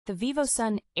The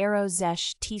VIVOSUN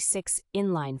AeroZesh T6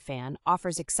 Inline fan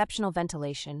offers exceptional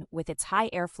ventilation with its high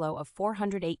airflow of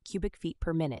 408 cubic feet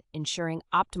per minute, ensuring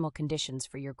optimal conditions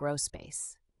for your grow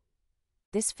space.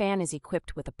 This fan is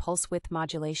equipped with a pulse-width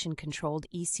modulation-controlled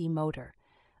EC motor,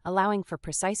 allowing for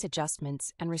precise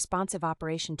adjustments and responsive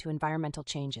operation to environmental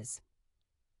changes.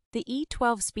 The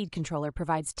E12 Speed Controller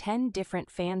provides 10 different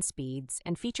fan speeds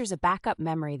and features a backup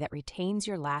memory that retains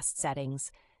your last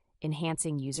settings,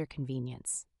 enhancing user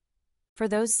convenience. For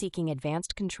those seeking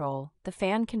advanced control, the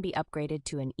fan can be upgraded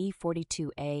to an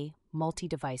E42A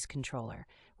multi-device controller,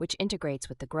 which integrates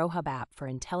with the GrowHub app for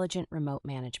intelligent remote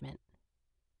management.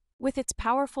 With its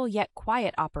powerful yet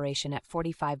quiet operation at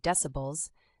 45 decibels,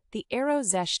 the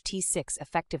AeroZesh T6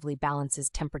 effectively balances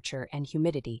temperature and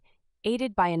humidity,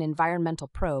 aided by an environmental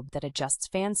probe that adjusts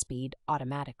fan speed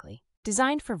automatically.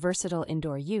 Designed for versatile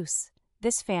indoor use,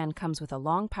 this fan comes with a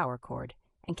long power cord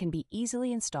and can be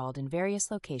easily installed in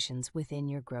various locations within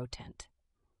your grow tent.